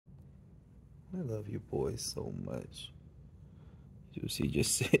I love you boys so much. Zeusy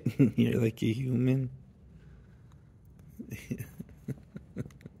just sitting here like a human.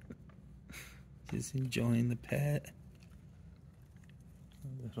 Just enjoying the pet.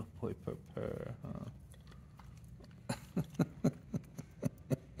 Little boy purr, huh?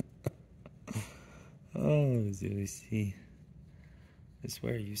 Oh, Zeusy. I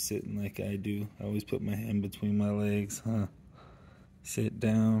swear you sitting like I do. I always put my hand between my legs, huh? Sit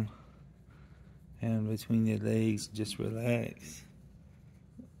down. Hand between your legs, just relax.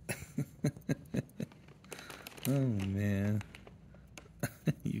 Oh, man.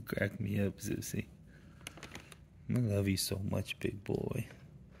 You crack me up, Zeusy. I love you so much, big boy.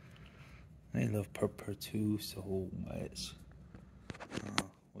 I love Purr too so much.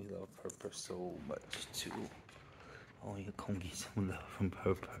 We love Purr so much too. Oh, you come get some love from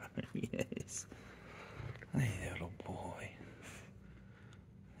Purr. Yes. Hey, little boy.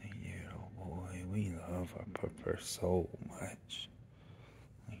 Hey, little boy. We love our Purr so much.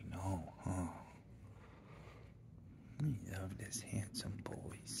 I know, huh? We love this handsome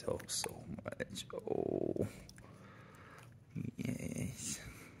boy so much. Oh, yes.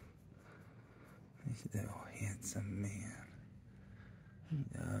 This little handsome man. We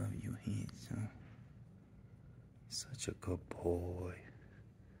love you, handsome. Such a good boy.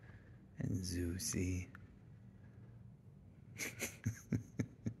 And Zeusy.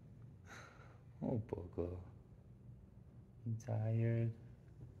 Oh, Booger. You tired?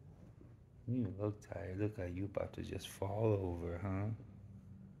 You look tired. Look like you about to just fall over, huh?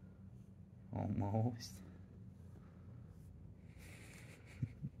 Almost.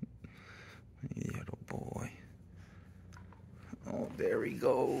 Little boy. Oh, there he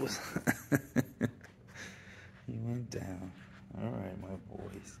goes. He went down. Alright, my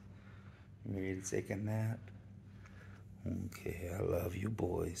boys. You ready to take a nap? Okay, I love you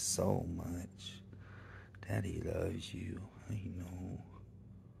boys so much. Daddy loves you. I know.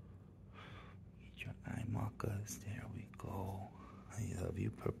 Get your eye markers. There we go. I love you,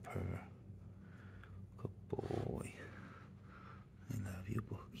 Purr.